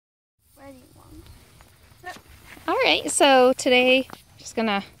Alright, so today I'm just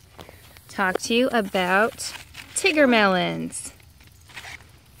gonna talk to you about Tigger Melons.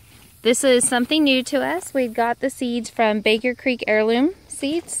 This is something new to us. We got the seeds from Baker Creek Heirloom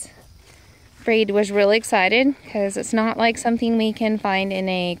Seeds. Brady was really excited because it's not like something we can find in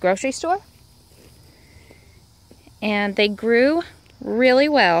a grocery store. And they grew really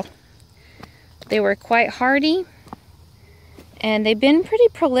well. They were quite hardy and they've been pretty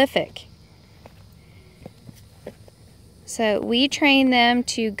prolific. So we trained them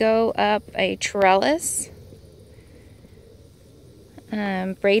to go up a trellis.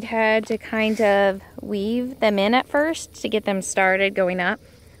 Brady had to kind of weave them in at first to get them started going up.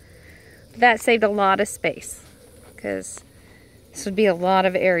 That saved a lot of space because this would be a lot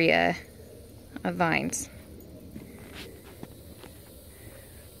of area of vines.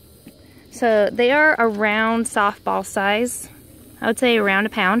 So they are around softball size. I would say around a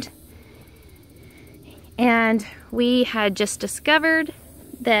pound. And we had just discovered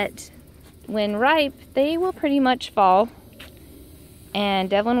that when ripe, they will pretty much fall. And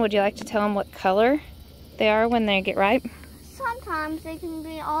Devlin, would you like to tell them what color they are when they get ripe? Sometimes they can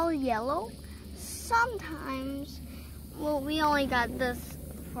be all yellow. Sometimes, well, we only got this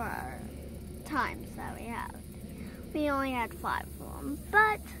for our times that we have. We only had 5 of them.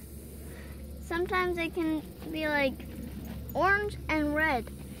 But sometimes they can be like orange and red.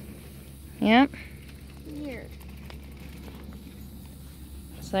 Yep. Weird.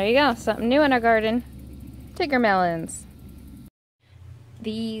 So there you go, something new in our garden. Tigger melons.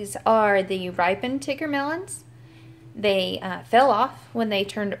 These are the ripened Tigger melons. They fell off when they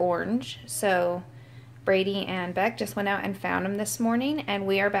turned orange, so Brady and Beck just went out and found them this morning, and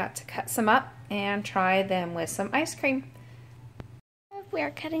we are about to cut some up and try them with some ice cream. We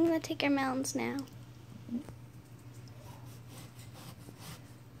are cutting the Tigger melons now.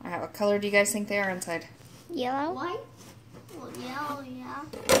 Alright, what color do you guys think they are inside? Yellow. White? Well, yellow, yeah.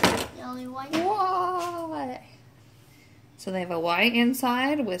 Yellow, white. What? So they have a white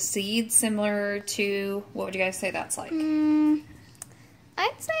inside with seeds similar to, what would you guys say that's like?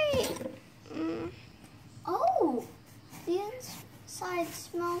 I'd say, oh, the inside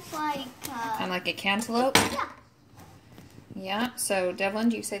smells like, kind of like a cantaloupe? Yeah. Yeah, so Devlin,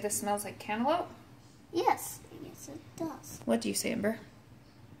 do you say this smells like cantaloupe? Yes. Yes, it does. What do you say, Amber?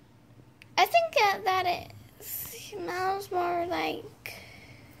 I think that it smells more like,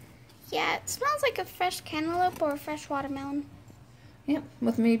 yeah, it smells like a fresh cantaloupe or a fresh watermelon. Yep,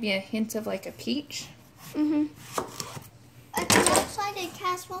 with maybe a hint of like a peach. Mm-hmm. At the outside, it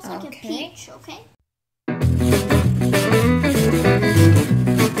kind of smells like a peach, okay?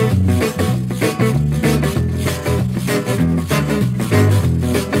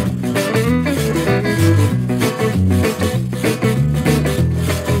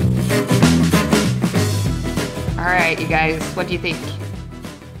 Alright, you guys, what do you think?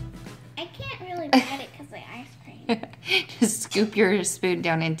 I can't really bite it because of the ice cream. Just scoop your spoon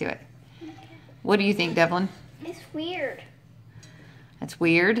down into it. Okay. What do you think, Devlin? It's weird. That's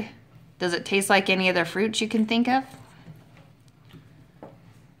weird. Does it taste like any other fruits you can think of?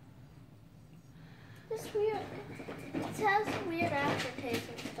 It's weird. It has a weird aftertaste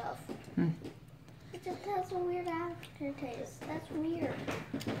and stuff. It just has a weird aftertaste. That's weird.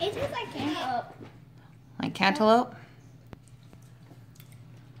 It tastes like cantaloupe. Like cantaloupe?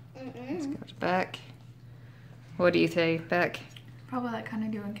 Let's go to Beck. What do you think, Beck? Probably like kind of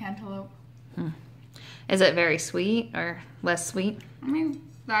doing cantaloupe. Is it very sweet or less sweet? I mean,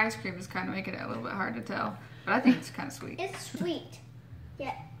 the ice cream is kind of making it a little bit hard to tell, but I think it's kind of sweet. It's sweet.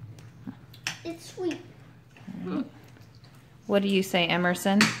 Yeah. It's sweet. What do you say,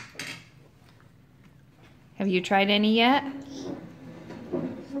 Emerson? Have you tried any yet?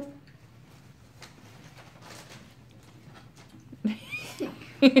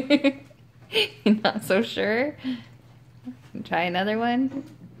 Not so sure? Try another one?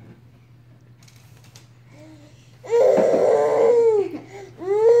 That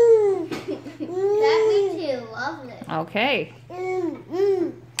me too. Lovely. Okay.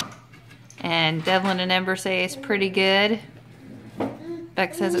 And Devlin and Ember say it's pretty good.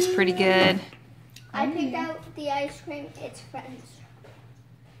 Beck says it's pretty good. I picked out the ice cream. It's French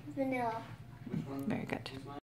vanilla. Very good.